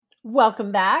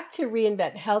Welcome back to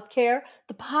Reinvent Healthcare,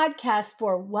 the podcast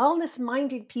for wellness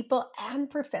minded people and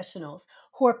professionals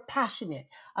who are passionate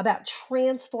about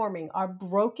transforming our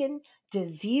broken,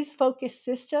 disease focused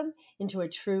system into a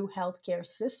true healthcare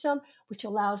system, which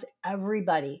allows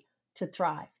everybody to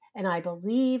thrive. And I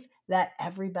believe that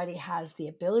everybody has the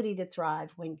ability to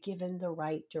thrive when given the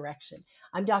right direction.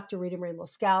 I'm Dr. Rita Marie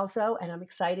Loscalzo, and I'm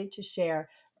excited to share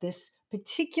this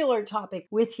particular topic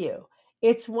with you.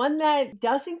 It's one that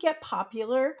doesn't get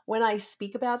popular when I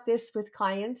speak about this with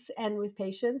clients and with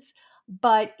patients,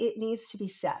 but it needs to be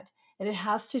said. And it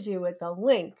has to do with the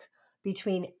link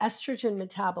between estrogen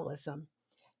metabolism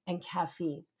and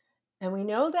caffeine. And we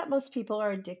know that most people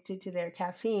are addicted to their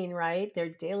caffeine, right? Their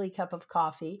daily cup of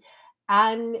coffee.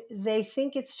 And they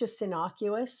think it's just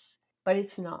innocuous, but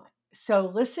it's not.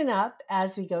 So listen up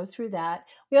as we go through that.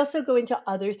 We also go into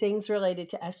other things related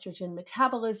to estrogen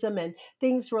metabolism and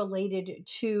things related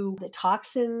to the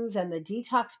toxins and the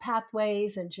detox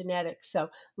pathways and genetics. So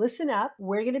listen up.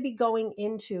 We're going to be going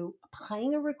into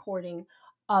playing a recording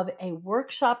of a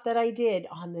workshop that I did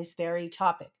on this very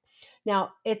topic.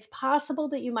 Now, it's possible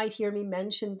that you might hear me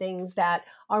mention things that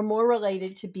are more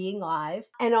related to being live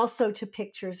and also to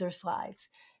pictures or slides.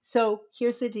 So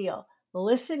here's the deal.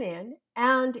 Listen in.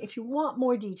 And if you want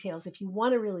more details, if you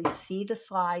want to really see the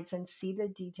slides and see the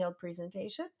detailed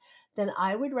presentation, then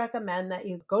I would recommend that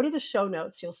you go to the show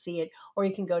notes. You'll see it, or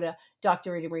you can go to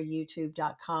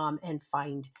drritamarieyoutube.com and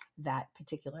find that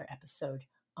particular episode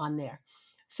on there.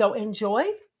 So enjoy,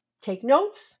 take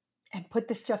notes, and put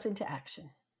this stuff into action.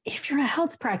 If you're a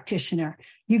health practitioner,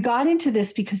 you got into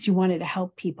this because you wanted to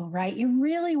help people, right? You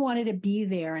really wanted to be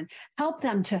there and help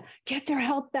them to get their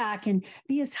health back and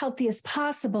be as healthy as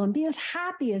possible and be as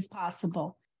happy as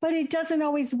possible. But it doesn't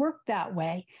always work that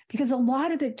way because a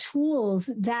lot of the tools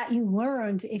that you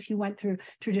learned if you went through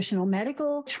traditional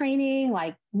medical training,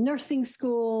 like nursing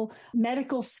school,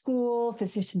 medical school,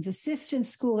 physician's assistant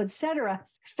school, et cetera,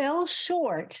 fell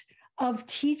short of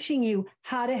teaching you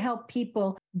how to help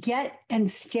people get and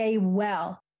stay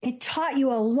well. It taught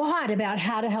you a lot about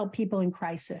how to help people in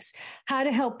crisis, how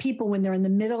to help people when they're in the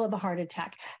middle of a heart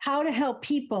attack, how to help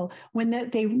people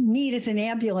when they need is an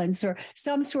ambulance or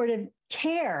some sort of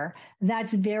care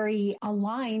that's very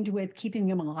aligned with keeping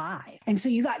them alive. And so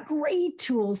you got great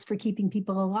tools for keeping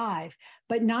people alive,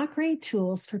 but not great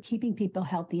tools for keeping people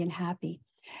healthy and happy.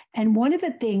 And one of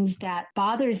the things that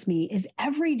bothers me is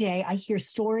every day I hear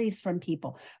stories from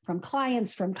people, from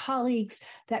clients, from colleagues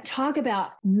that talk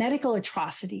about medical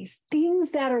atrocities,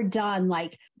 things that are done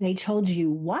like they told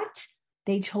you what,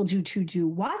 they told you to do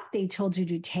what, they told you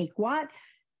to take what.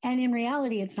 And in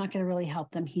reality, it's not going to really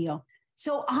help them heal.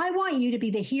 So I want you to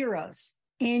be the heroes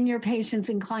in your patients'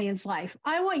 and clients' life.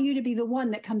 I want you to be the one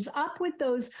that comes up with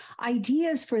those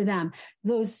ideas for them,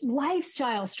 those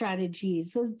lifestyle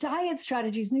strategies, those diet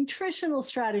strategies, nutritional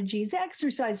strategies,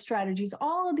 exercise strategies,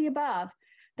 all of the above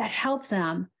that help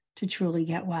them to truly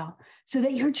get well so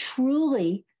that you're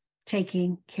truly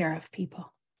taking care of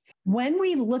people. When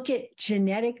we look at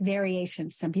genetic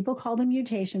variations, some people call them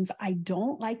mutations. I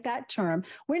don't like that term.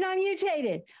 We're not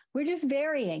mutated. We're just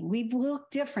varying. We look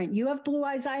different. You have blue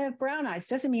eyes. I have brown eyes.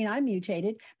 Doesn't mean I'm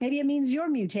mutated. Maybe it means you're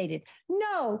mutated.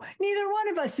 No, neither one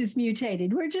of us is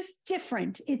mutated. We're just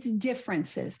different. It's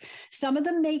differences. Some of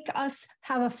them make us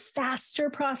have a faster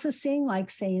processing,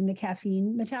 like say in the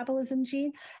caffeine metabolism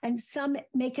gene, and some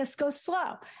make us go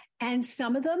slow. And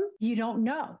some of them you don't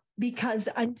know. Because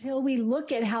until we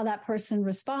look at how that person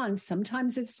responds,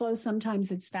 sometimes it's slow, sometimes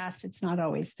it's fast. It's not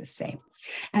always the same.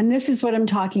 And this is what I'm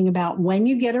talking about. When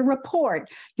you get a report,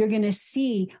 you're going to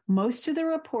see most of the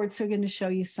reports are going to show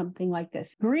you something like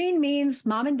this. Green means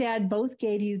mom and dad both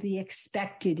gave you the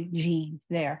expected gene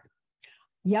there.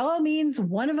 Yellow means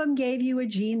one of them gave you a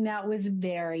gene that was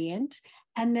variant.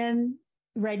 And then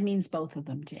red means both of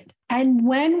them did. And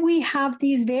when we have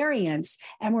these variants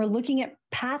and we're looking at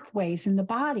pathways in the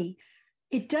body,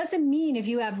 it doesn't mean if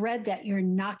you have red that you're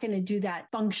not going to do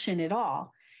that function at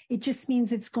all. It just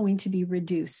means it's going to be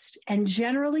reduced. And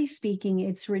generally speaking,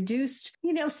 it's reduced,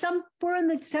 some we're in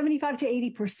the 75 to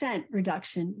 80%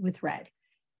 reduction with red.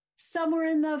 Somewhere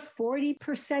in the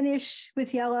 40%-ish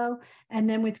with yellow. And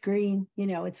then with green,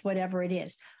 it's whatever it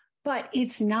is. But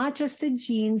it's not just the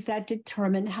genes that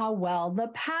determine how well the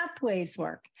pathways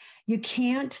work. You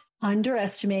can't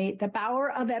underestimate the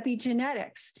power of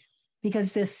epigenetics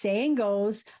because this saying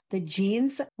goes, the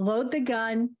genes load the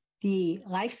gun, the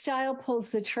lifestyle pulls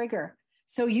the trigger.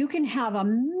 So you can have a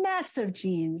mess of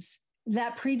genes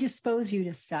that predispose you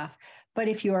to stuff. But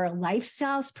if your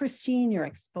lifestyle's pristine, your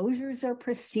exposures are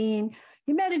pristine,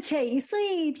 You meditate, you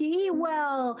sleep, you eat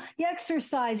well, you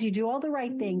exercise, you do all the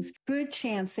right things. Good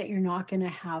chance that you're not going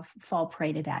to fall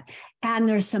prey to that. And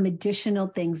there's some additional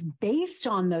things based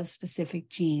on those specific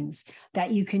genes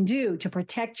that you can do to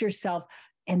protect yourself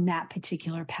in that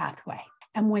particular pathway.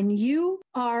 And when you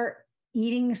are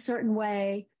eating a certain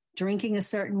way, drinking a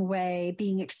certain way,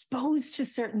 being exposed to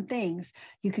certain things,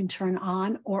 you can turn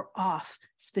on or off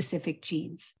specific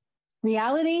genes.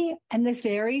 Reality, and this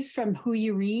varies from who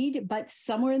you read, but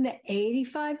somewhere in the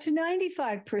 85 to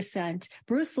 95%.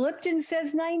 Bruce Lipton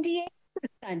says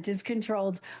 98% is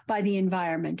controlled by the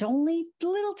environment, only a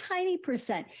little tiny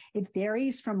percent. It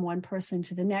varies from one person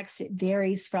to the next. It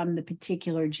varies from the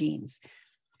particular genes.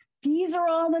 These are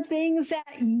all the things that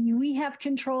we have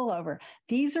control over.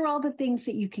 These are all the things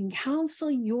that you can counsel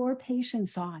your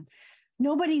patients on.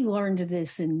 Nobody learned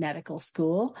this in medical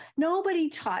school. Nobody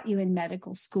taught you in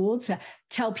medical school to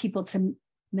tell people to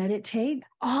meditate.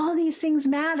 All these things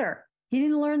matter. You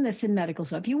didn't learn this in medical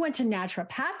school. If you went to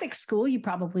naturopathic school, you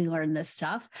probably learned this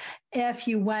stuff. If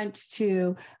you went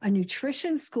to a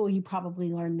nutrition school, you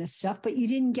probably learned this stuff, but you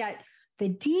didn't get the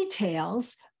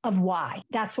details of why.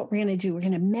 That's what we're going to do. We're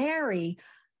going to marry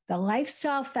the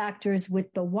lifestyle factors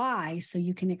with the why so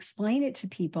you can explain it to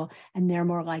people and they're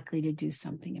more likely to do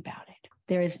something about it.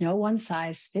 There is no one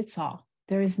size fits all.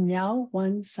 There is no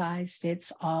one size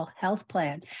fits all health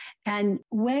plan. And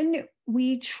when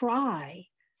we try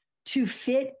to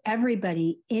fit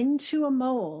everybody into a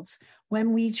mold,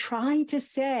 when we try to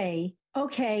say,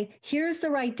 okay, here's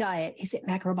the right diet. Is it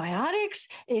macrobiotics?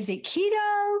 Is it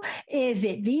keto? Is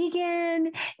it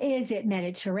vegan? Is it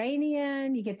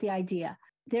Mediterranean? You get the idea.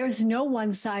 There's no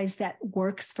one size that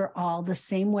works for all, the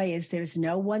same way as there's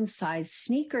no one size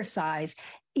sneaker size,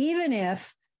 even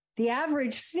if the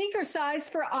average sneaker size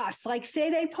for us, like say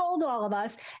they polled all of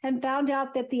us and found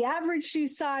out that the average shoe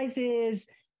size is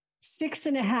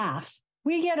 6.5.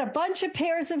 We get a bunch of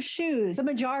pairs of shoes. The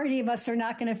majority of us are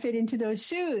not going to fit into those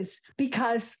shoes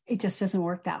because it just doesn't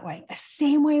work that way.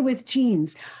 Same way with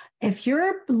genes. If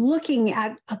you're looking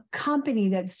at a company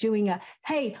that's doing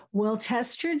hey, we'll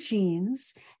test your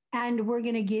genes and we're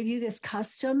going to give you this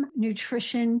custom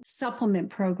nutrition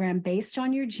supplement program based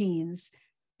on your genes,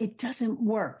 it doesn't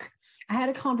work. I had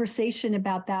a conversation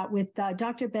about that with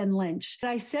Dr. Ben Lynch.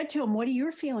 I said to him, what are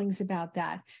your feelings about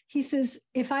that? He says,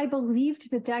 if I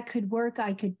believed that that could work,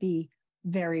 I could be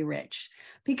very rich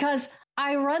because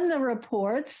I run the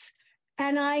reports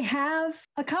and I have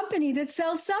a company that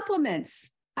sells supplements.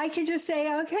 I could just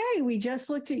say, okay, we just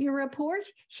looked at your report.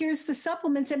 Here's the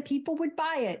supplements, and people would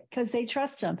buy it because they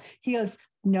trust them. He goes,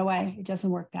 no way, it doesn't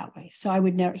work that way. So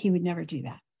he would never do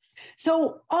that.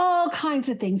 So all kinds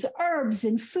of things, herbs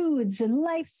and foods and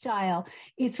lifestyle,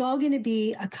 it's all going to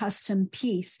be a custom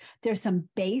piece. There's some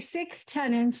basic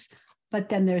tenets, but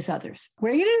then there's others.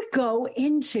 We're going to go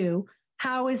into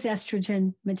how is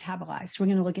estrogen metabolized. We're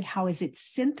going to look at how is it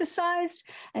synthesized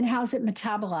and how is it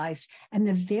metabolized and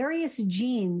the various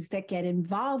genes that get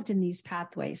involved in these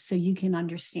pathways so you can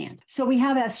understand. So we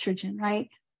have estrogen, right?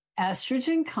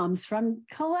 Estrogen comes from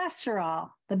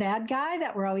cholesterol. The bad guy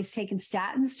that we're always taking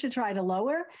statins to try to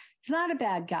lower is not a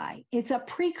bad guy. It's a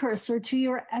precursor to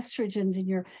your estrogens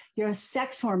and your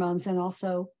sex hormones and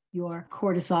also your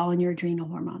cortisol and your adrenal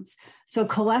hormones. So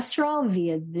cholesterol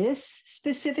via this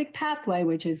specific pathway,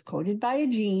 which is coded by a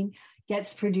gene,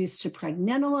 gets produced to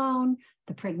pregnenolone.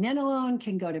 The pregnenolone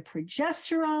can go to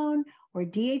progesterone or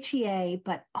DHEA,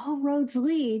 but all roads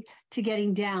lead to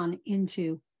getting down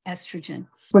into estrogen.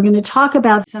 We're going to talk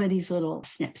about some of these little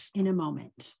snips in a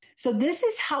moment. So this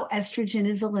is how estrogen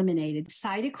is eliminated.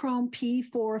 Cytochrome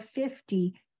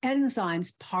P450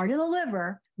 enzymes, part of the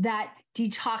liver that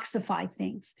detoxify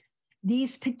things.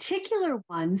 These particular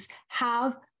ones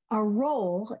have a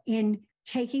role in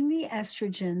taking the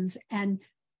estrogens and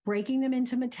breaking them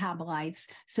into metabolites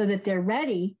so that they're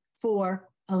ready for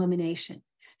elimination.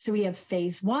 So we have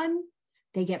phase 1,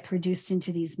 they get produced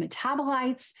into these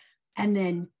metabolites, and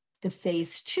then the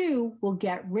phase 2 will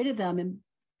get rid of them and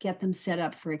get them set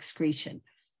up for excretion.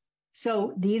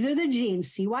 So these are the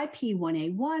genes,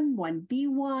 CYP1A1,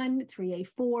 1B1, 3A4,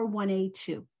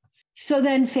 1A2. So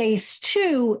then phase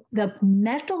 2, the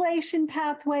methylation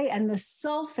pathway and the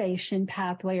sulfation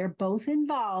pathway are both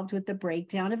involved with the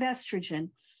breakdown of estrogen.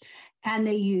 And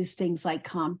they use things like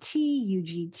COMT,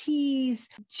 UGTs,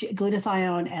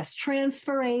 glutathione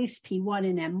S-transferase, P1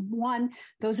 and M1.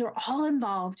 Those are all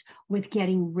involved with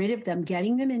getting rid of them,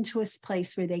 getting them into a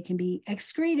place where they can be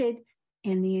excreted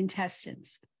in the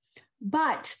intestines.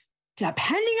 But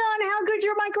depending on how good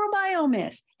your microbiome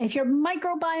is, if your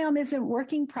microbiome isn't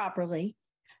working properly,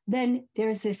 then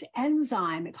there's this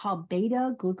enzyme called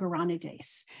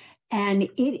beta-glucuronidase. And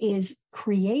it is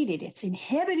created, it's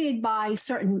inhibited by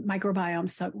certain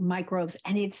microbes,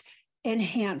 and it's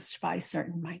enhanced by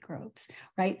certain microbes,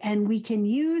 right? And we can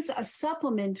use a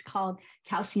supplement called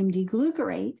calcium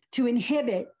D-glucarate to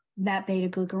inhibit that beta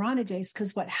glucuronidase,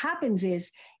 because what happens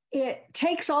is it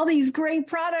takes all these great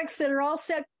products that are all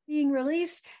set being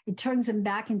released, it turns them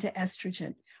back into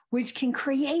estrogen, which can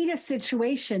create a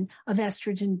situation of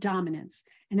estrogen dominance.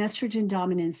 And estrogen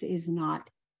dominance is not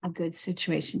a good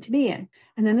situation to be in.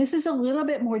 And then this is a little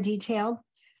bit more detailed.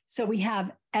 So we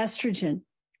have estrogen.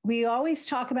 We always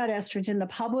talk about estrogen. The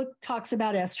public talks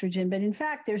about estrogen, but in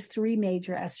fact, there's 3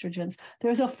 major estrogens.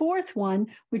 There's a 4th one,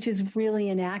 which is really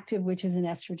inactive, which is an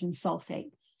estrogen sulfate.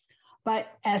 But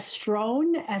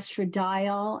estrone,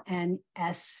 estradiol, and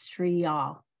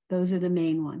estriol, those are the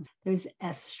main ones. There's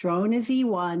estrone is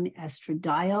E1,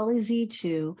 estradiol is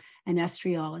E2, and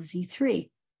estriol is E3.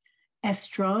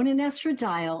 Estrone and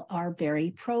estradiol are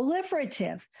very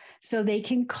proliferative, so they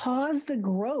can cause the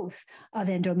growth of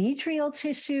endometrial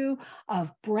tissue,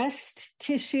 of breast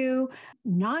tissue,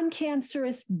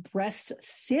 non-cancerous breast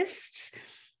cysts.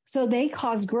 So they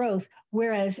cause growth,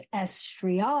 whereas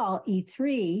estriol,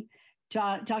 E3,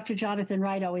 Dr. Jonathan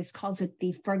Wright always calls it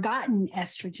the forgotten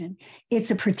estrogen.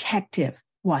 It's a protective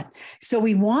one. So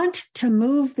we want to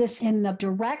move this in the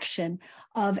direction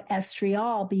of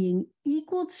estriol being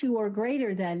equal to or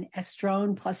greater than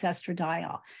estrone plus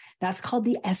estradiol. That's called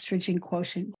the estrogen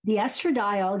quotient. The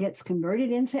estradiol gets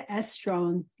converted into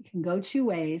estrone. It can go 2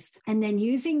 ways. And then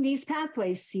using these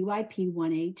pathways,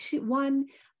 CYP1A1,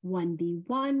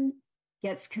 1B1,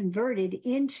 gets converted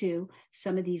into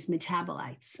some of these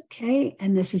metabolites, okay?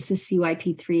 And this is the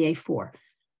CYP3A4,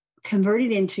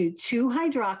 converted into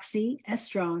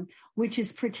 2-hydroxyestrone, which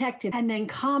is protective. And then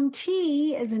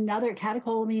COMT is another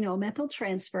catecholamine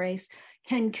methyltransferase,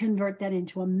 can convert that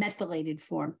into a methylated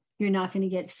form. You're not going to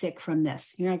get sick from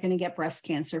this. You're not going to get breast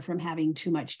cancer from having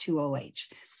too much 2-OH.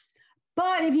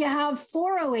 But if you have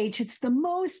 4-OH, it's the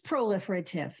most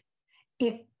proliferative.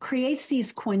 It creates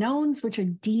these quinones, which are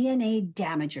DNA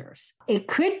damagers. It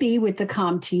could be with the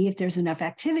COMT, if there's enough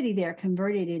activity there,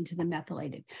 converted into the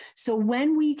methylated. So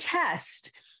when we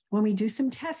do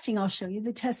some testing, I'll show you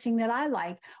the testing that I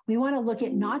like. We want to look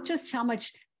at not just how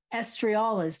much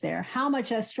estriol is there, how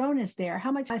much estrone is there,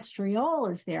 how much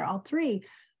estriol is there, all 3.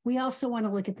 We also want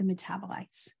to look at the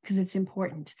metabolites because it's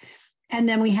important. And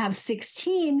then we have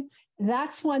 16.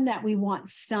 That's one that we want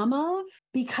some of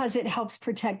because it helps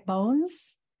protect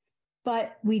bones,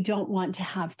 but we don't want to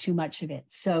have too much of it.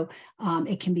 So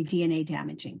it can be DNA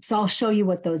damaging. So I'll show you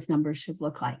what those numbers should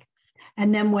look like.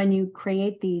 And then when you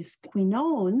create these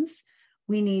quinones,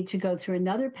 we need to go through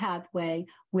another pathway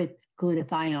with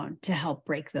glutathione to help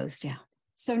break those down.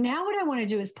 So now what I want to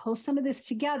do is pull some of this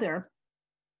together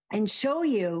and show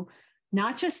you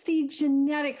not just the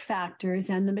genetic factors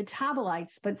and the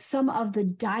metabolites, but some of the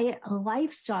diet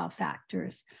lifestyle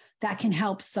factors that can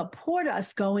help support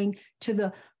us going to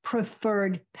the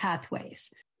preferred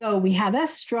pathways. So we have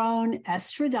estrone,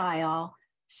 estradiol,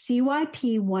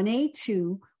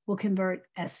 CYP1A2 will convert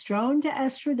estrone to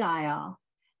estradiol,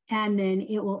 and then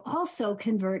it will also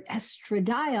convert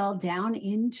estradiol down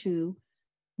into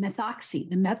methoxy,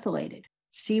 the methylated.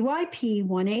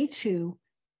 CYP1A2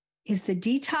 is the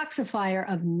detoxifier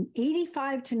of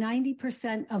 85 to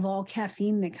 90% of all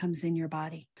caffeine that comes in your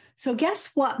body. So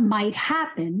guess what might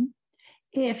happen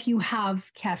if you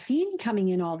have caffeine coming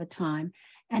in all the time,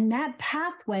 and that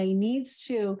pathway needs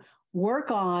to work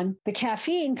on the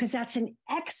caffeine because that's an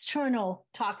external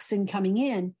toxin coming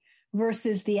in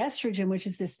versus the estrogen, which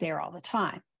is this there all the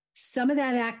time. Some of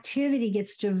that activity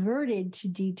gets diverted to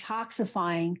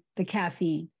detoxifying the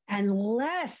caffeine and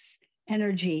less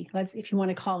energy, if you want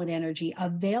to call it energy,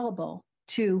 available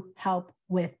to help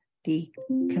with the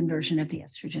conversion of the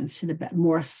estrogens to the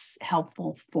more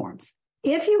helpful forms.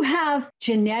 If you have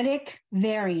genetic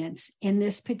variants in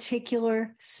this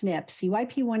particular SNP,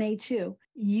 CYP1A2,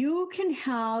 you can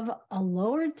have a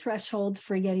lowered threshold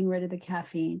for getting rid of the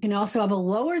caffeine. You can also have a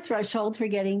lower threshold for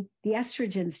getting the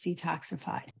estrogens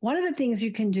detoxified. One of the things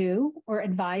you can do or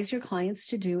advise your clients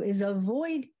to do is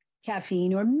avoid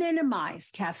caffeine or minimize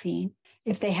caffeine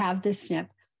if they have this SNP.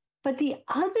 But the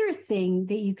other thing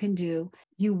that you can do,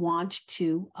 you want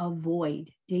to avoid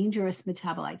dangerous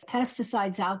metabolites.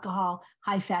 Pesticides, alcohol,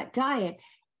 high-fat diet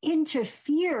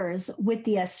interferes with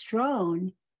the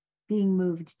estrone being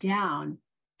moved down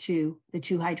to the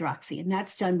 2-hydroxy, and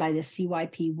that's done by the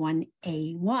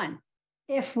CYP1A1.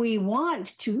 If we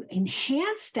want to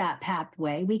enhance that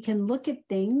pathway, we can look at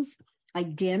things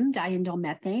like DIM,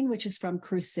 diindolylmethane, which is from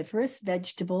cruciferous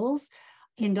vegetables,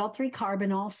 indole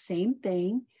 3-carbinol, same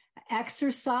thing,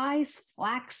 exercise,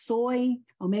 flax, soy,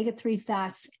 omega-3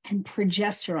 fats, and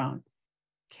progesterone.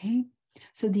 Okay.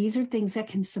 So these are things that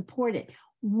can support it.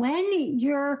 When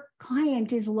your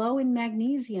client is low in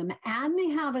magnesium and they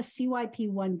have a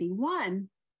CYP1B1,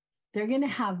 they're going to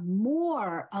have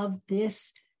more of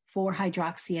this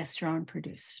 4-hydroxyestrone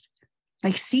produced.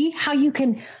 Like, see how you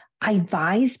can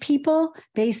advise people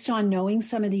based on knowing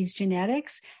some of these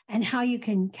genetics and how you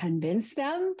can convince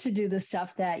them to do the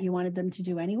stuff that you wanted them to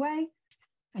do anyway.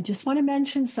 I just want to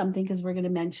mention something because we're going to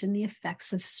mention the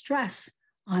effects of stress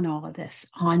on all of this,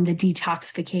 on the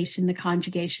detoxification, the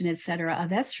conjugation, et cetera,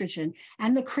 of estrogen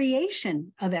and the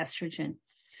creation of estrogen.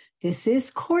 This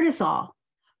is cortisol.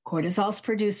 Cortisol is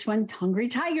produced when hungry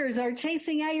tigers are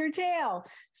chasing at your tail.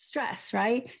 Stress,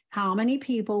 right? How many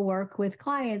people work with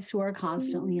clients who are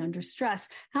constantly under stress?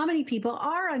 How many people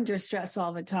are under stress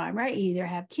all the time, right? You either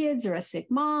have kids or a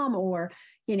sick mom or,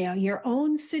 your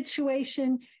own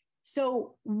situation.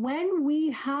 So when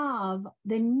we have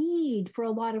the need for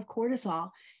a lot of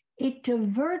cortisol, it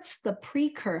diverts the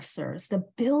precursors, the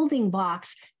building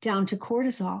blocks down to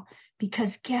cortisol,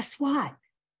 because guess what?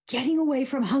 Getting away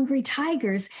from hungry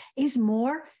tigers is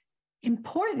more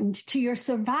important to your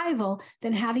survival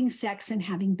than having sex and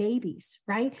having babies,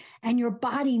 right? And your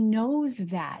body knows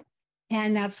that.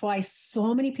 And that's why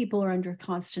so many people are under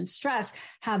constant stress,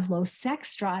 have low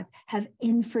sex drive, have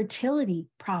infertility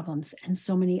problems, and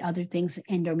so many other things,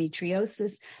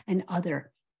 endometriosis and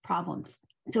other problems.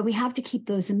 So we have to keep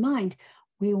those in mind.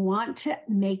 We want to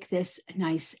make this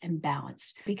nice and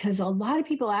balanced, because a lot of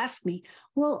people ask me,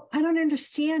 well, I don't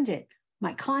understand it.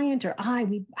 My client or I,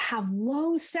 we have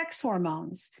low sex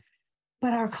hormones,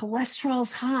 but our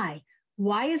cholesterol's high.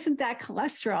 Why isn't that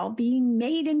cholesterol being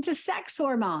made into sex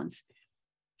hormones?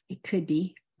 It could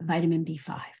be vitamin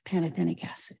B5, pantothenic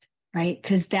acid, right?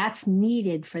 Because that's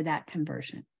needed for that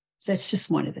conversion. So that's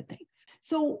just one of the things.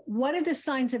 So what are the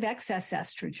signs of excess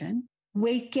estrogen?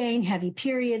 Weight gain, heavy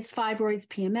periods, fibroids,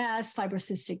 PMS,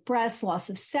 fibrocystic breasts, loss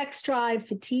of sex drive,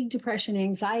 fatigue, depression,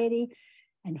 anxiety,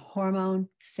 and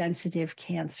hormone-sensitive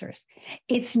cancers.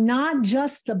 It's not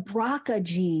just the BRCA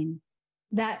gene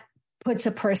that puts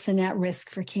a person at risk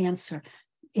for cancer.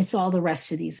 It's all the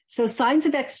rest of these. So signs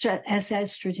of excess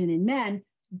estrogen in men: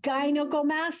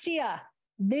 gynecomastia,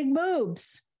 big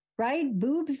boobs, right?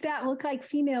 Boobs that look like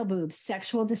female boobs,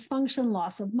 sexual dysfunction,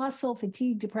 loss of muscle,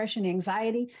 fatigue, depression,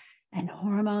 anxiety, and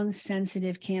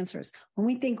hormone-sensitive cancers. When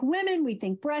we think women, we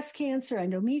think breast cancer,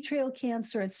 endometrial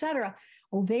cancer, et cetera,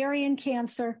 ovarian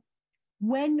cancer.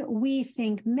 When we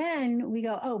think men, we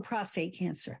go, oh, prostate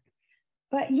cancer.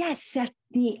 But yes, that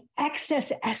the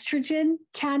excess estrogen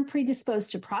can predispose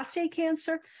to prostate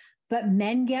cancer, but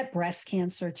men get breast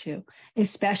cancer too,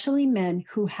 especially men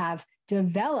who have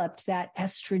developed that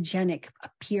estrogenic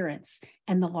appearance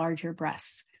and the larger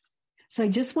breasts. So I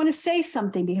just want to say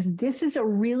something, because this is a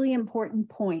really important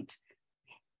point.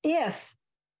 If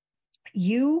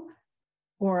you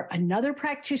or another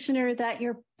practitioner that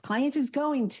your client is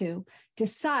going to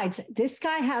decides this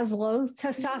guy has low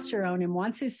testosterone and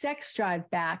wants his sex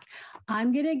drive back,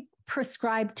 I'm going to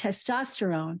prescribe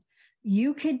testosterone.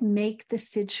 You could make the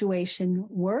situation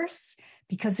worse,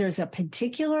 because there's a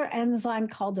particular enzyme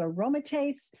called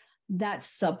aromatase that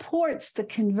supports the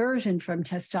conversion from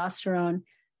testosterone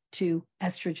to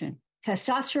estrogen.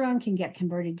 Testosterone can get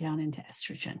converted down into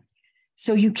estrogen.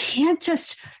 So you can't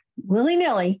just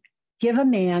willy-nilly give a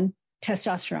man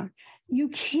testosterone. You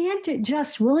can't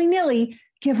just willy-nilly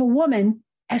give a woman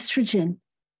estrogen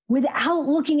without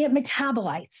looking at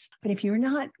metabolites. But if you're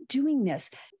not doing this,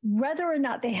 whether or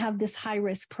not they have this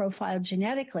high-risk profile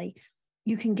genetically,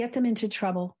 you can get them into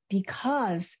trouble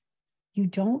because you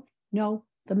don't know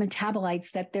the metabolites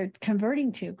that they're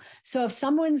converting to. So if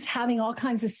someone's having all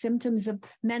kinds of symptoms of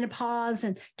menopause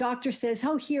and doctor says,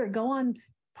 oh, here, go on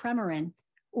Premarin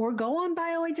or go on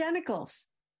bioidenticals,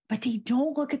 but they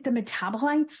don't look at the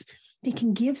metabolites, they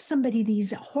can give somebody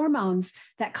these hormones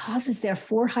that causes their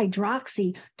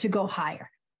 4-hydroxy to go higher.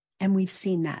 And we've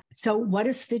seen that. So what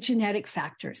are the genetic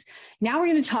factors? Now we're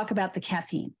going to talk about the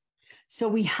caffeine. So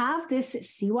we have this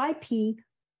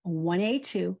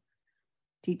CYP1A2,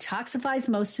 detoxifies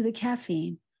most of the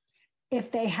caffeine.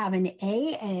 If they have an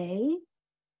AA,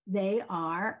 they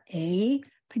are a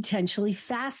potentially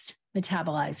fast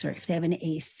metabolizer. If they have an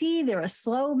AC, they're a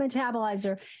slow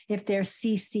metabolizer. If they're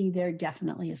CC, they're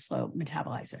definitely a slow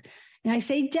metabolizer. And I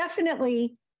say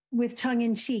definitely with tongue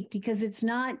in cheek, because it's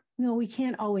not, we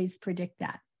can't always predict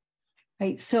that,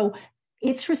 right? So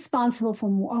it's responsible for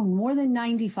more than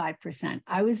 95%.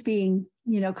 I was being,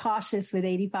 cautious with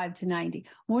 85 to 90,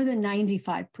 more than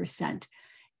 95%.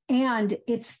 And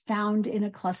it's found in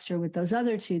a cluster with those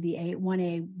other two, the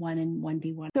 1A, 1 and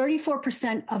 1B1.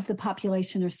 34% of the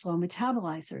population are slow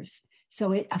metabolizers.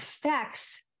 So it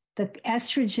affects the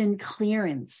estrogen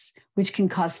clearance, which can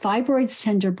cause fibroids,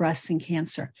 tender breasts, and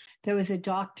cancer. There was a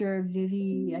doctor,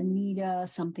 Anita,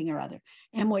 something or other.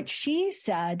 And what she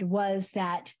said was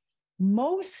that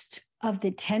most of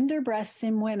the tender breasts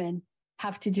in women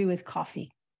have to do with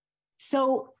coffee.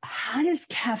 So how does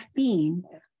caffeine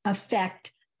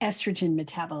affect estrogen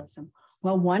metabolism?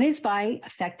 Well, one is by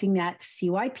affecting that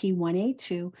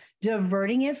CYP1A2,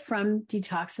 diverting it from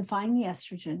detoxifying the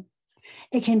estrogen.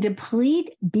 It can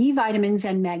deplete B vitamins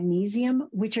and magnesium,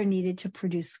 which are needed to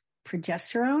produce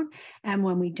progesterone. And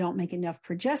when we don't make enough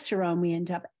progesterone, we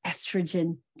end up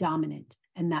estrogen dominant,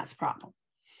 and that's a problem.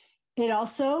 It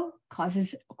also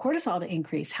causes cortisol to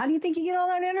increase. How do you think you get all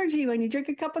that energy when you drink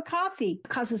a cup of coffee? It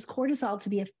causes cortisol to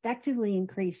be effectively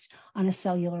increased on a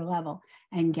cellular level.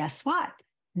 And guess what?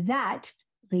 That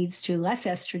leads to less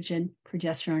estrogen,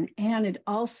 progesterone, and it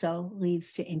also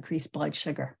leads to increased blood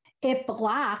sugar. It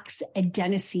blocks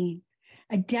adenosine.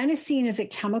 Adenosine is a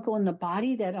chemical in the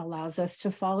body that allows us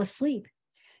to fall asleep.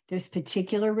 There's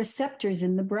particular receptors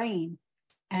in the brain,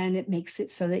 and it makes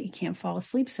it so that you can't fall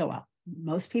asleep so well.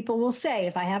 Most people will say,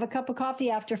 if I have a cup of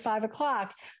coffee after 5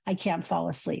 o'clock, I can't fall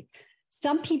asleep.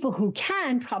 Some people who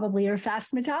can probably are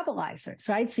fast metabolizers,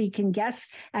 right? So you can guess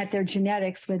at their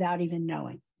genetics without even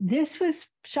knowing. This was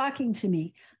shocking to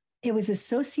me. It was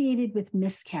associated with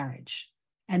miscarriage.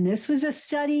 And this was a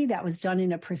study that was done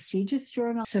in a prestigious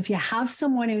journal. So if you have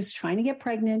someone who's trying to get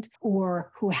pregnant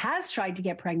or who has tried to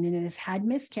get pregnant and has had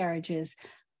miscarriages,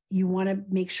 you want to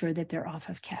make sure that they're off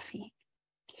of caffeine.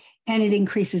 And it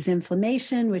increases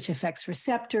inflammation, which affects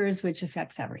receptors, which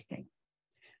affects everything.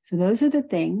 So those are the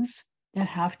things that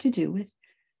have to do with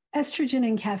estrogen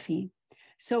and caffeine.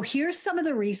 So here's some of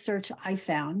the research I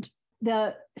found.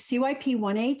 The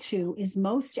CYP1A2 is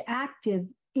most active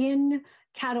in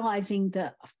catalyzing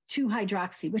the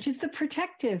 2-hydroxy, which is the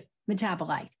protective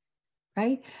metabolite,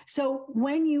 right? So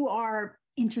when you are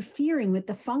interfering with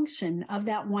the function of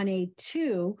that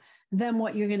 1A2, then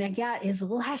what you're going to get is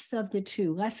less of the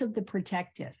 2, less of the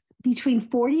protective. Between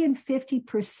 40 and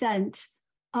 50%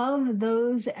 of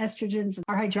those estrogens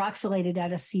are hydroxylated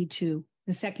at a C2,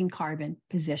 the second carbon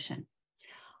position.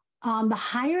 The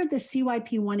higher the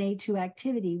CYP1A2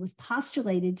 activity was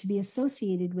postulated to be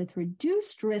associated with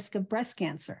reduced risk of breast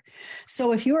cancer.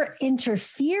 So if you're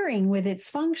interfering with its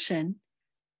function,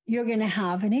 you're going to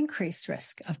have an increased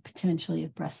risk of potentially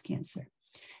of breast cancer.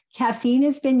 Caffeine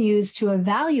has been used to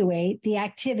evaluate the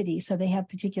activity. So they have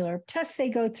particular tests they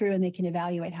go through and they can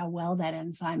evaluate how well that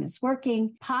enzyme is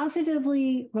working.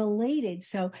 Positively related.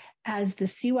 So as the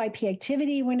CYP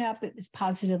activity went up, it was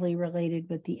positively related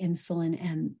with the insulin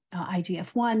and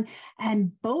IGF-1.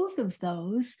 And both of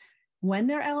those, when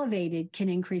they're elevated, can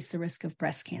increase the risk of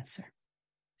breast cancer.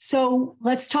 So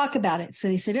let's talk about it. So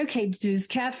they said, okay, does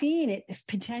caffeine, it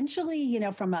potentially,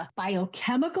 from a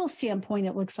biochemical standpoint,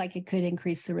 it looks like it could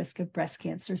increase the risk of breast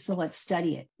cancer. So let's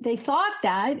study it. They thought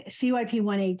that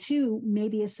CYP1A2 may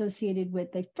be associated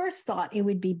with, they first thought it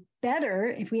would be better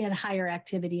if we had higher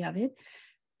activity of it.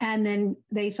 And then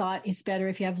they thought it's better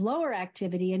if you have lower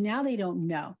activity. And now they don't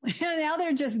know. Now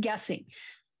they're just guessing,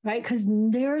 right? Because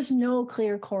there's no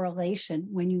clear correlation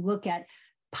when you look at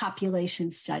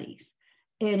population studies.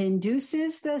 It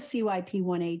induces the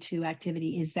CYP1A2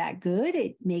 activity. Is that good?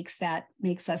 It makes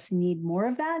us need more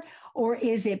of that? Or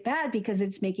is it bad because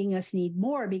it's making us need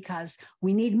more because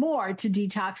we need more to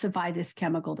detoxify this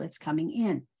chemical that's coming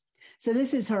in? So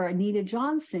this is her, Anita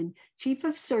Johnson, chief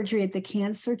of surgery at the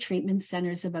Cancer Treatment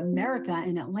Centers of America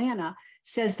in Atlanta,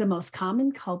 says the most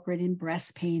common culprit in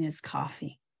breast pain is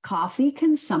coffee. Coffee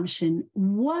consumption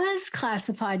was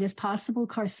classified as possible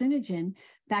carcinogen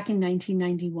back in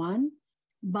 1991.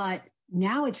 But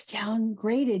now it's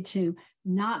downgraded to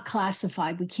not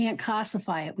classified. We can't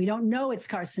classify it. We don't know its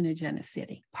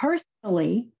carcinogenicity.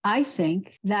 Personally, I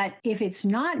think that if it's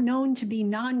not known to be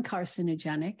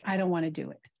non-carcinogenic, I don't want to do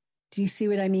it. Do you see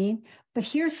what I mean? But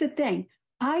here's the thing.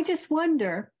 I just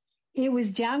wonder, it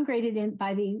was downgraded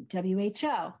by the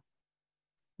WHO.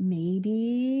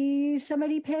 Maybe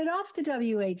somebody paid off the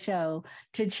WHO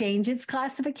to change its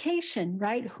classification,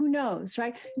 right? Who knows,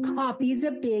 right? Coffee is a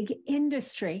big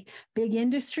industry. Big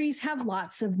industries have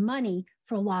lots of money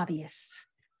for lobbyists.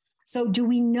 So do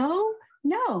we know?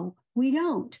 No, we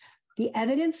don't. The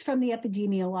evidence from the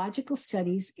epidemiological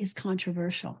studies is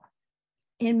controversial.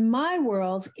 In my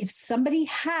world, if somebody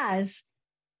has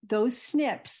those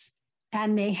SNPs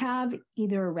and they have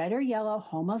either a red or yellow,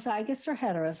 homozygous or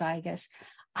heterozygous,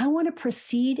 I want to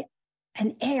proceed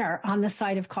and err on the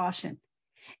side of caution.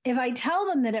 If I tell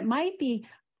them that it might be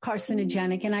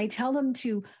carcinogenic and I tell them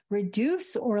to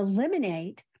reduce or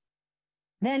eliminate,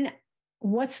 then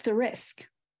what's the risk,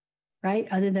 right?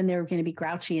 Other than they're going to be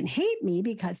grouchy and hate me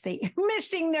because they're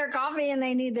missing their coffee and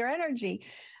they need their energy.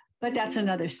 But that's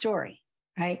another story,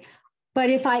 right? But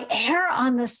if I err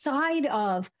on the side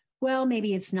of, well,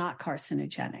 maybe it's not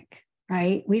carcinogenic,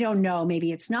 right? We don't know.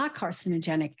 Maybe it's not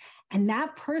carcinogenic. And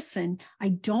that person, I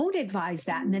don't advise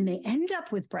that. And then they end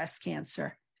up with breast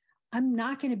cancer. I'm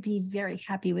not going to be very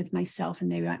happy with myself,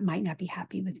 and they might not be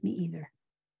happy with me either.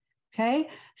 Okay.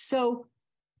 So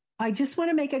I just want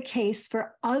to make a case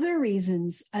for other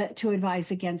reasons to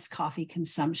advise against coffee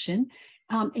consumption.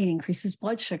 It increases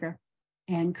blood sugar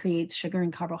and creates sugar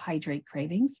and carbohydrate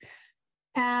cravings.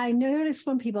 I notice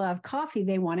when people have coffee,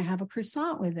 they want to have a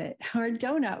croissant with it or a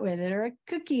donut with it or a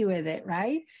cookie with it,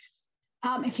 right?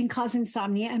 It can cause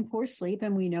insomnia and poor sleep.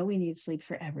 And we know we need sleep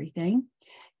for everything.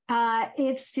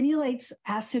 It stimulates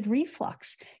acid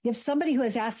reflux. You have somebody who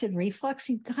has acid reflux,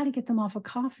 you've got to get them off of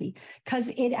coffee because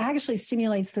it actually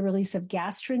stimulates the release of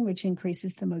gastrin, which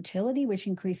increases the motility, which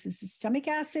increases the stomach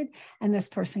acid, and this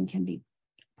person can be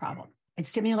a problem. It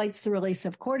stimulates the release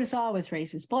of cortisol, which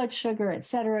raises blood sugar, et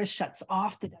cetera, shuts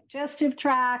off the digestive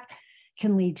tract,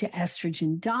 can lead to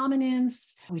estrogen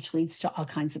dominance, which leads to all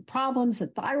kinds of problems, the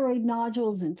thyroid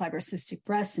nodules and fibrocystic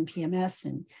breasts and PMS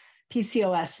and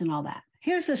PCOS and all that.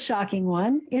 Here's a shocking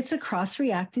one. It's a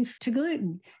cross-reactive to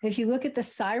gluten. If you look at the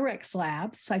Cyrex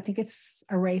labs, I think it's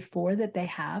array 4 that they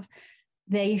have,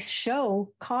 they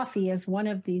show coffee as one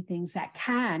of the things that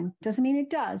can, doesn't mean it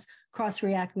does,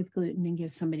 cross-react with gluten and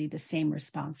give somebody the same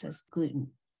response as gluten.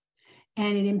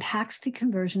 And it impacts the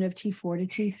conversion of T4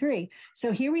 to T3.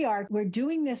 So here we are, we're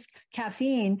doing this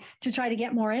caffeine to try to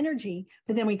get more energy,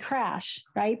 but then we crash,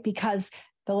 right? Because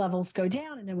the levels go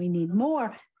down and then we need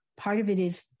more. Part of it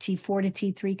is T4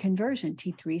 to T3 conversion.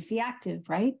 T3 is the active,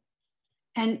 right?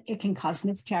 And it can cause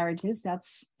miscarriages.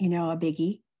 That's, a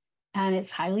biggie. And it's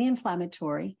highly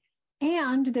inflammatory.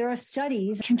 And there are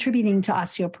studies contributing to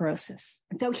osteoporosis.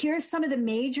 So here's some of the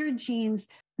major genes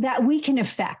that we can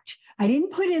affect. I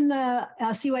didn't put in the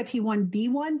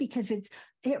CYP1B1 because it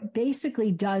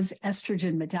basically does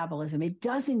estrogen metabolism. It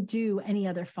doesn't do any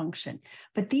other function.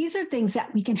 But these are things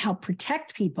that we can help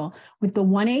protect people with the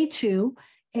 1A2.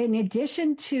 In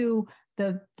addition to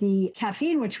the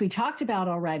caffeine, which we talked about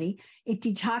already, it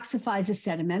detoxifies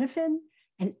acetaminophen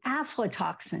and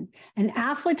aflatoxin. And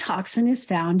aflatoxin is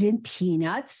found in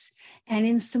peanuts and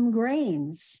in some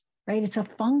grains, right? It's a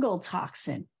fungal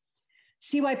toxin.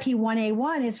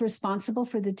 CYP1A1 is responsible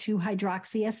for the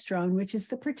 2-hydroxyestrone, which is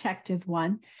the protective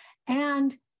one,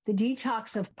 and the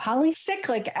detox of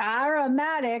polycyclic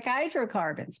aromatic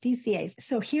hydrocarbons, PCAs.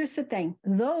 So here's the thing.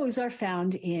 Those are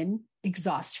found in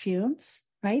exhaust fumes,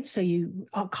 right? So you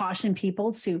caution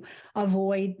people to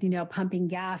avoid, pumping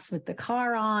gas with the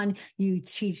car on. You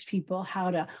teach people how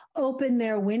to open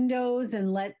their windows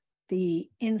and let the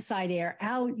inside air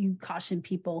out. You caution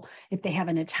people if they have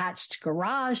an attached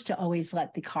garage to always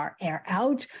let the car air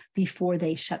out before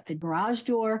they shut the garage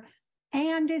door.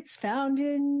 And it's found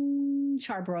in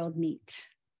charbroiled meat.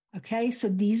 Okay, so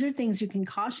these are things you can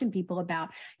caution people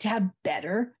about to have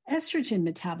better estrogen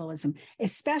metabolism,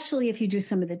 especially if you do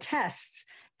some of the tests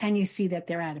and you see that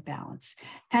they're out of balance.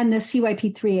 And the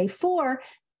CYP3A4,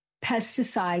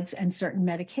 pesticides and certain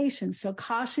medications. So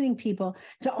cautioning people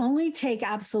to only take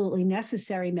absolutely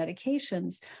necessary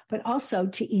medications, but also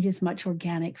to eat as much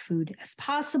organic food as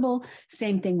possible.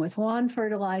 Same thing with lawn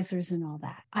fertilizers and all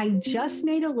that. I just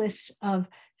made a list of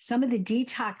some of the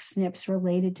detox SNPs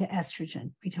related to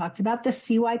estrogen. We talked about the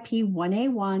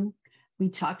CYP1A1. We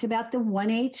talked about the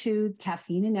 1A2,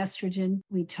 caffeine and estrogen.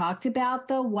 We talked about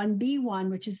the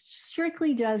 1B1, which is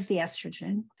strictly does the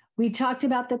estrogen. We talked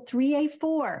about the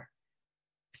 3A4.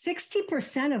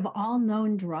 60% of all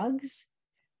known drugs,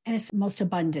 and it's most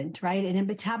abundant, right? And it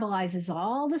metabolizes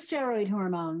all the steroid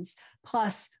hormones,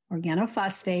 plus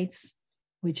organophosphates,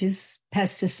 which is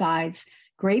pesticides.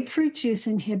 Grapefruit juice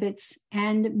inhibits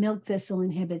and milk thistle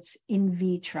inhibits in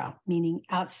vitro, meaning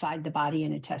outside the body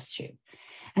in a test tube.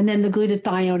 And then the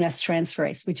glutathione S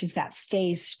transferase, which is that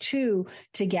phase 2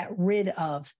 to get rid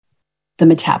of the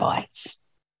metabolites.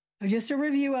 So just a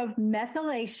review of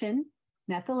methylation.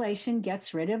 Methylation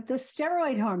gets rid of the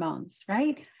steroid hormones,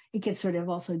 right? It gets rid of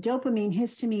also dopamine,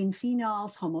 histamine,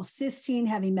 phenols, homocysteine,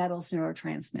 heavy metals,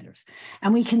 neurotransmitters.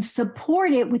 And we can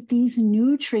support it with these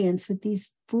nutrients, with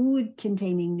these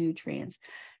food-containing nutrients.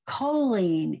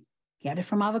 Choline, get it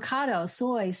from avocado,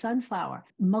 soy, sunflower.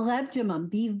 Molybdenum,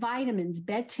 B vitamins,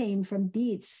 betaine from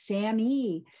beets,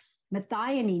 SAMe,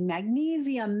 methionine,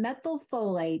 magnesium,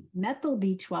 methylfolate, methyl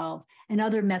B12, and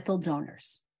other methyl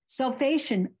donors.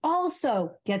 Sulfation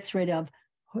also gets rid of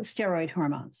steroid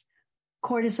hormones,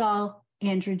 cortisol,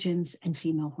 androgens, and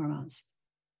female hormones.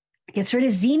 It gets rid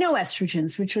of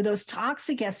xenoestrogens, which are those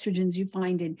toxic estrogens you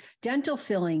find in dental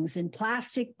fillings and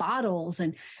plastic bottles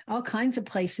and all kinds of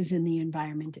places in the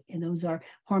environment. And those are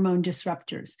hormone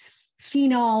disruptors.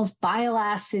 Phenols, bile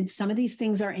acids, some of these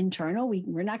things are internal.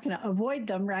 We're not going to avoid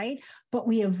them, right? But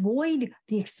we avoid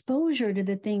the exposure to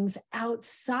the things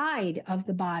outside of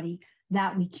the body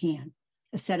that we can.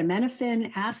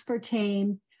 Acetaminophen,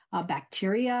 aspartame,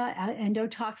 bacteria,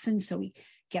 endotoxins. So we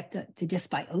get the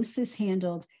dysbiosis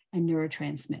handled, and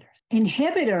neurotransmitters.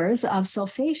 Inhibitors of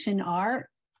sulfation are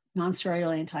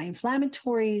nonsteroidal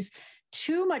anti-inflammatories,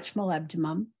 too much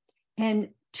molybdenum, and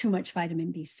too much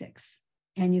vitamin B6.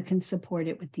 And you can support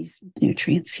it with these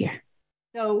nutrients here.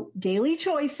 So daily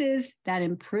choices that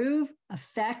improve,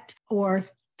 affect, or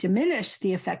diminish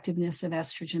the effectiveness of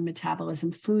estrogen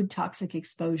metabolism, food toxic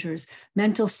exposures,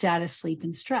 mental status, sleep,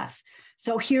 and stress.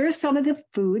 So here are some of the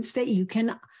foods that you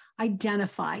can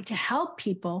identify to help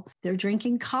people. They're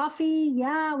drinking coffee.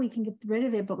 Yeah, we can get rid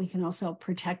of it, but we can also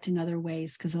protect in other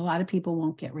ways because a lot of people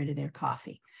won't get rid of their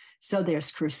coffee. So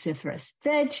there's cruciferous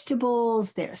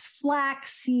vegetables, there's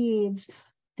flax seeds,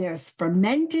 there's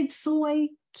fermented soy,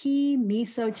 ghee,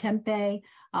 miso, tempeh.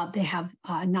 They have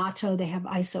natto, they have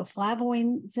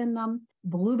isoflavonoids in them.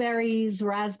 Blueberries,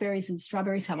 raspberries, and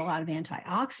strawberries have a lot of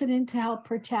antioxidant to help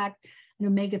protect. And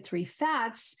omega-3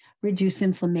 fats reduce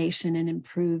inflammation and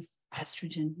improve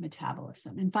estrogen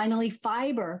metabolism. And finally,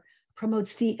 fiber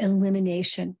promotes the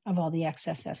elimination of all the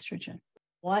excess estrogen.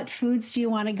 What foods do you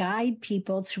want to guide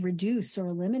people to reduce or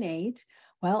eliminate?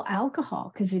 Well,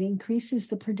 alcohol, because it increases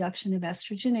the production of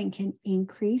estrogen and can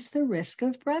increase the risk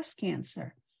of breast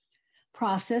cancer.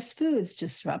 Processed foods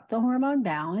disrupt the hormone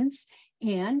balance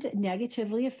and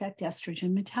negatively affect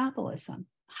estrogen metabolism.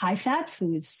 High-fat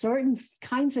foods, certain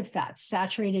kinds of fats,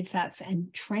 saturated fats,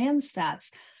 and trans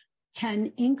fats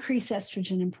can increase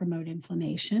estrogen and promote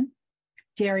inflammation.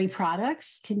 Dairy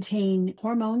products contain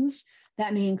hormones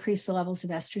that may increase the levels of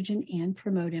estrogen and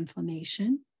promote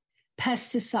inflammation.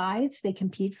 Pesticides, they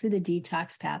compete for the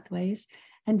detox pathways.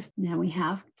 And now we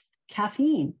have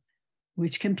caffeine,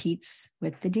 which competes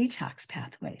with the detox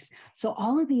pathways. So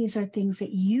all of these are things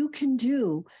that you can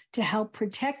do to help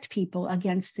protect people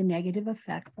against the negative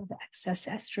effects of excess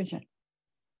estrogen.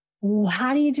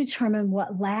 How do you determine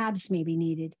what labs may be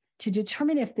needed to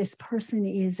determine if this person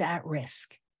is at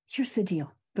risk? Here's the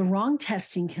deal. The wrong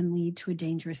testing can lead to a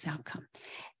dangerous outcome.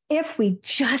 If we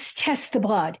just test the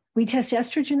blood, we test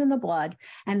estrogen in the blood,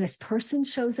 and this person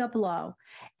shows up low,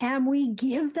 and we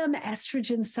give them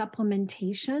estrogen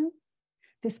supplementation,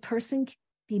 this person can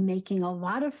be making a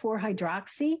lot of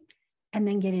 4-hydroxy and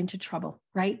then get into trouble,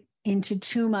 right? Into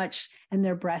too much, and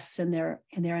their breasts and their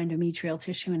endometrial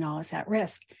tissue and all is at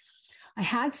risk. I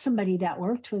had somebody that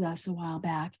worked with us a while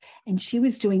back, and she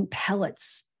was doing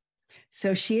pellets.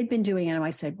 So she had been doing it, and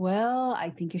I said, well, I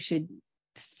think you should,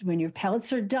 when your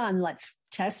pellets are done, let's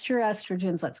test your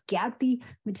estrogens, let's get the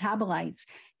metabolites.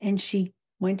 And she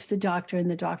went to the doctor, and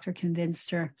the doctor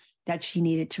convinced her that she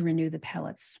needed to renew the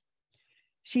pellets.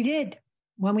 She did.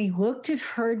 When we looked at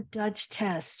her Dutch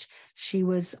test, she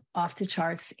was off the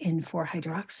charts in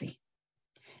 4-hydroxy.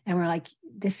 And we're like,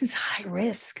 this is high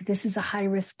risk. This is a high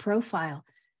risk profile.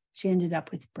 She ended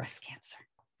up with breast cancer.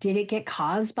 Did it get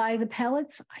caused by the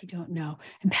pellets? I don't know.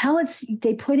 And pellets,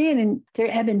 they put in and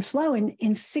their ebb and flow. And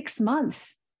in 6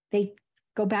 months, they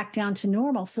go back down to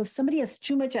normal. So if somebody has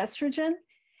too much estrogen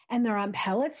and they're on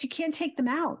pellets, you can't take them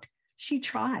out. She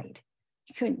tried.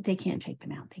 They can't take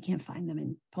them out. They can't find them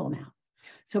and pull them out.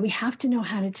 So we have to know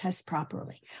how to test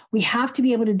properly. We have to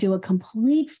be able to do a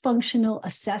complete functional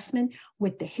assessment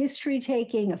with the history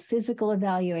taking, a physical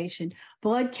evaluation,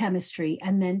 blood chemistry,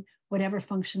 and then whatever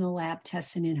functional lab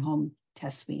tests and in-home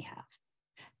tests we have.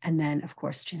 And then, of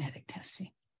course, genetic testing.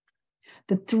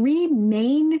 The 3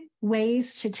 main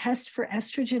ways to test for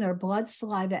estrogen are blood,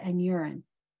 saliva, and urine.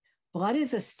 Blood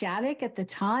is a static at the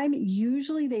time.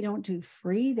 Usually they don't do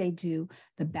free. They do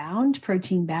the bound,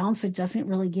 protein bound, so it doesn't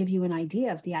really give you an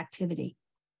idea of the activity.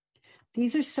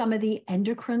 These are some of the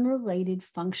endocrine-related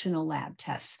functional lab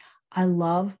tests. I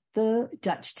love the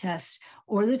Dutch test,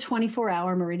 or the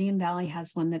 24-hour. Meridian Valley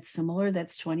has one that's similar,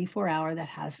 that's 24-hour, that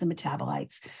has the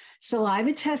metabolites.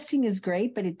 Saliva testing is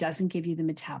great, but it doesn't give you the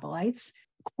metabolites.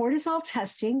 Cortisol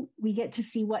testing, we get to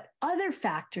see what other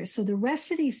factors. So the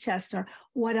rest of these tests are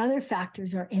what other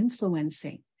factors are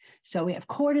influencing. So we have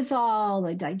cortisol,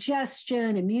 the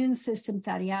digestion, immune system,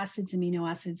 fatty acids, amino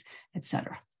acids,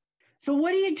 etc. So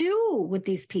what do you do with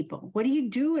these people? What do you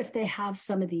do if they have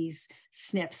some of these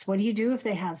SNPs? What do you do if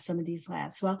they have some of these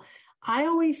labs? Well, I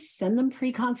always send them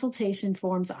pre-consultation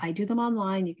forms. I do them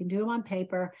online. You can do them on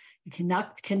paper. You can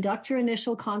conduct your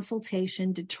initial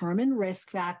consultation, determine risk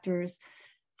factors,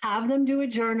 have them do a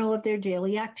journal of their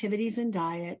daily activities and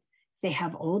diet. If they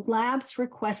have old labs,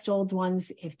 request old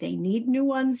ones. If they need new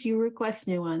ones, you request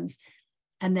new ones.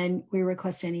 And then we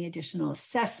request any additional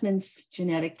assessments,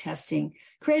 genetic testing,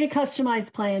 create a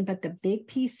customized plan. But the big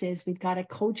piece is we've got to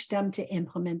coach them to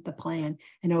implement the plan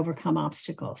and overcome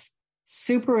obstacles.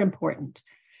 Super important.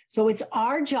 So it's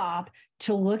our job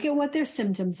to look at what their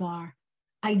symptoms are,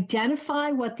 identify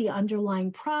what the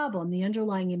underlying problem, the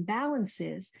underlying imbalance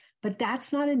is, but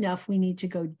that's not enough. We need to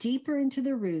go deeper into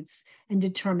the roots and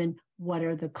determine what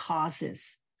are the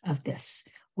causes of this.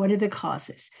 What are the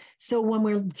causes? So when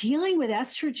we're dealing with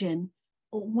estrogen,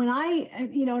 when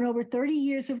in over 30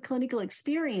 years of clinical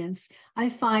experience, I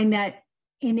find that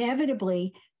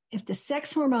inevitably, if the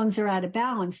sex hormones are out of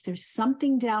balance, there's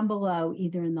something down below,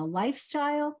 either in the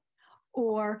lifestyle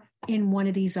or in one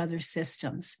of these other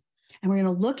systems. And we're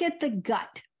going to look at the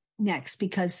gut next,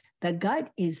 because the gut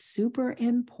is super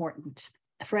important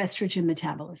for estrogen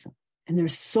metabolism. And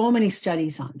there's so many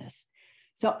studies on this.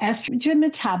 So estrogen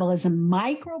metabolism,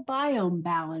 microbiome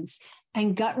balance,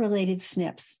 and gut-related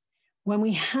SNPs. When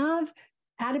we have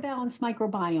out of balance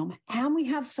microbiome and we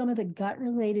have some of the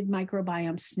gut-related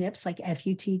microbiome SNPs like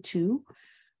FUT2,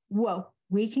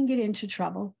 we can get into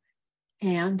trouble,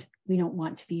 and we don't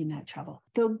want to be in that trouble.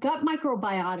 The gut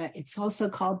microbiota, it's also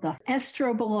called the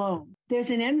estrobolome.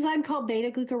 There's an enzyme called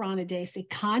beta-glucuronidase.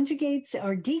 It conjugates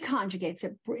or deconjugates.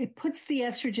 It puts the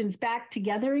estrogens back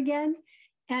together again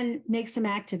and makes them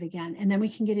active again. And then we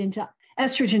can get into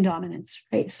estrogen dominance,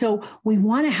 right? So we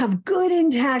want to have good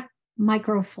intact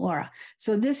microflora.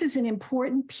 So this is an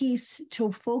important piece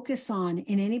to focus on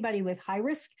in anybody with high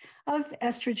risk of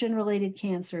estrogen-related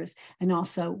cancers and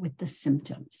also with the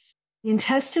symptoms. The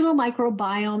intestinal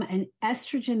microbiome and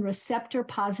estrogen receptor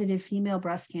positive female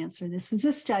breast cancer. This was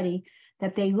a study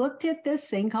that they looked at this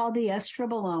thing called the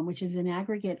estrobolome, which is an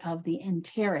aggregate of the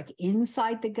enteric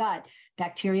inside the gut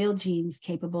bacterial genes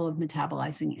capable of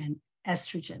metabolizing an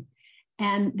estrogen.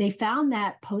 And they found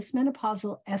that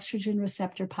postmenopausal estrogen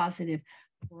receptor positive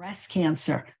breast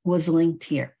cancer was linked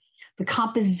here. The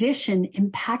composition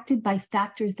impacted by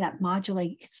factors that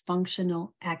modulate its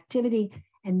functional activity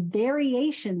and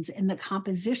variations in the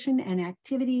composition and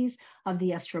activities of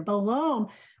the estrobolome.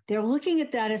 They're looking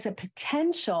at that as a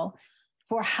potential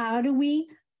for how do we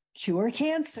cure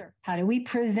cancer? How do we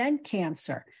prevent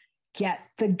cancer? Get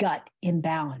the gut in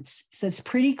balance. So it's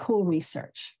pretty cool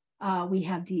research. We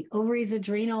have the ovaries,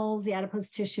 adrenals, the adipose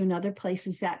tissue, and other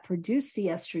places that produce the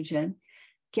estrogen.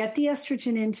 Get the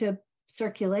estrogen into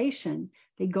circulation.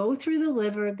 They go through the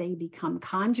liver. They become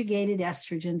conjugated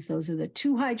estrogens. Those are the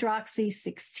 2-hydroxy,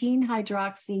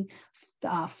 16-hydroxy,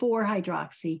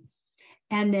 4-hydroxy.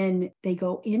 And then they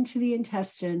go into the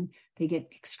intestine. They get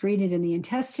excreted in the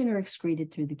intestine or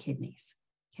excreted through the kidneys.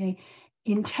 Okay.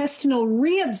 Intestinal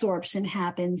reabsorption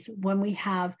happens when we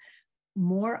have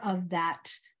more of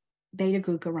that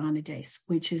beta-glucuronidase,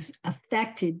 which is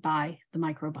affected by the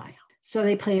microbiome. So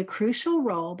they play a crucial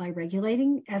role by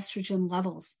regulating estrogen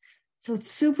levels. So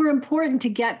it's super important to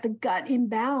get the gut in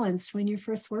balance when you're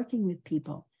first working with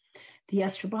people. The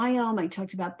estrobiome, I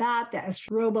talked about that. The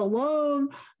estrobolome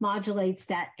modulates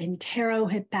that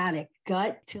enterohepatic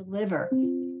gut to liver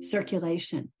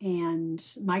circulation, and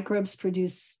microbes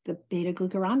produce the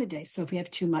beta-glucuronidase. So if we have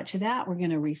too much of that, we're going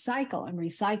to recycle and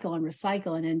recycle and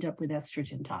recycle and end up with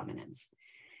estrogen dominance.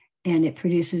 And it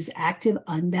produces active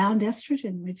unbound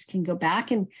estrogen, which can go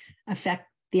back and affect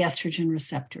the estrogen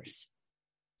receptors.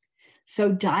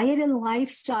 So diet and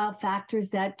lifestyle factors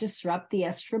that disrupt the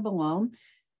estrobolome.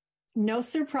 No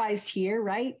surprise here,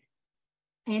 right?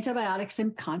 Antibiotics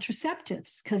and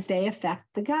contraceptives, because they affect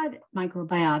the gut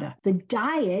microbiota. The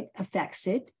diet affects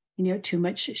it. Too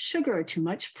much sugar, too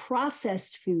much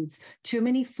processed foods, too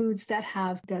many foods that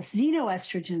have the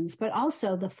xenoestrogens, but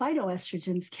also the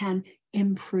phytoestrogens can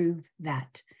improve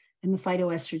that. And the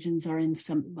phytoestrogens are in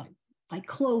some like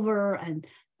clover and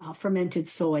fermented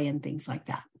soy and things like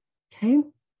that. Okay.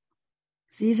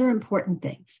 So these are important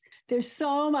things. There's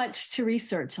so much to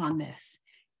research on this.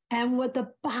 And what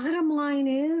the bottom line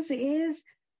is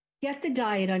get the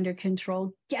diet under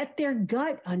control, get their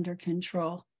gut under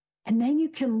control. And then you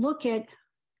can look at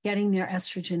getting their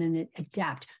estrogen and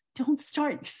adapt. Don't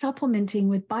start supplementing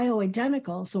with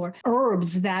bioidenticals or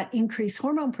herbs that increase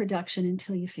hormone production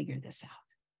until you figure this out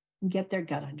and get their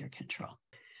gut under control.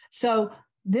 So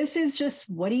This is just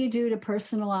what do you do to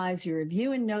personalize? You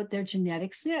review and note their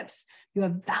genetic SNPs. You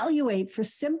evaluate for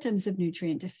symptoms of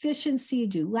nutrient deficiency,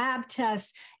 do lab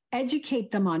tests,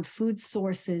 educate them on food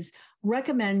sources,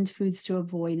 recommend foods to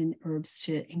avoid and herbs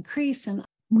to increase. And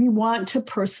we want to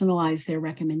personalize their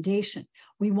recommendation.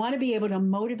 We want to be able to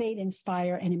motivate,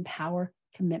 inspire, and empower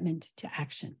commitment to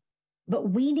action. But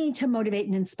we need to motivate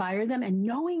and inspire them. And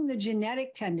knowing the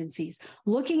genetic tendencies,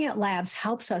 looking at labs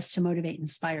helps us to motivate and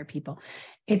inspire people.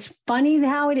 It's funny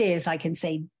how it is. I can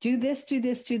say, do this, do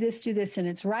this, do this, do this, and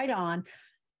it's right on.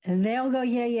 And they'll go,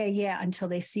 yeah, yeah, yeah, until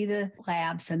they see the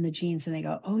labs and the genes and they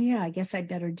go, oh, yeah, I guess I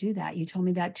better do that. You told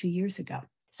me that 2 years ago.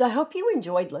 So I hope you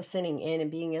enjoyed listening in and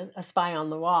being a spy on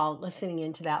the wall, listening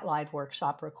into that live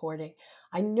workshop recording.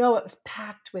 I know it was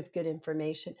packed with good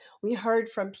information. We heard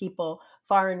from people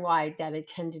far and wide that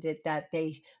attended it that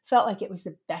they felt like it was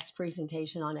the best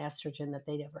presentation on estrogen that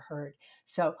they'd ever heard.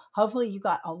 So hopefully you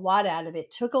got a lot out of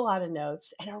it, took a lot of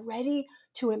notes, and are ready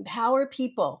to empower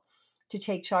people to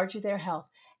take charge of their health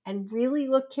and really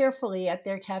look carefully at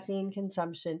their caffeine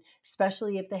consumption,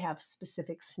 especially if they have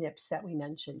specific SNPs that we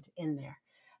mentioned in there.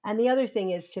 And the other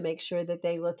thing is to make sure that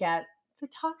they look at the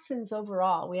toxins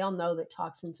overall. We all know that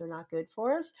toxins are not good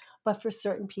for us, but for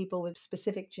certain people with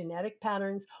specific genetic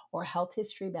patterns or health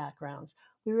history backgrounds,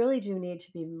 we really do need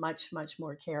to be much, much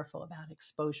more careful about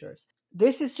exposures.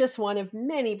 This is just one of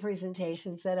many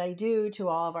presentations that I do to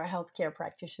all of our healthcare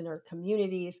practitioner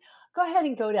communities. Go ahead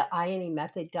and go to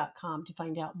ianemethod.com to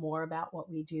find out more about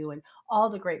what we do and all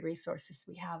the great resources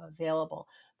we have available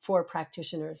for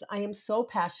practitioners. I am so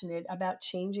passionate about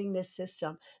changing this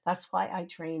system. That's why I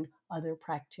train other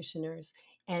practitioners.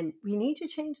 And we need to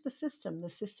change the system. The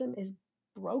system is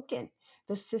broken.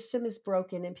 The system is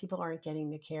broken, and people aren't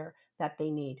getting the care that they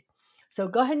need. So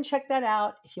go ahead and check that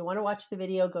out. If you want to watch the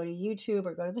video, go to YouTube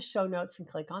or go to the show notes and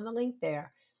click on the link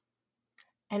there.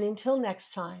 And until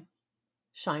next time,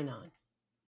 shine on.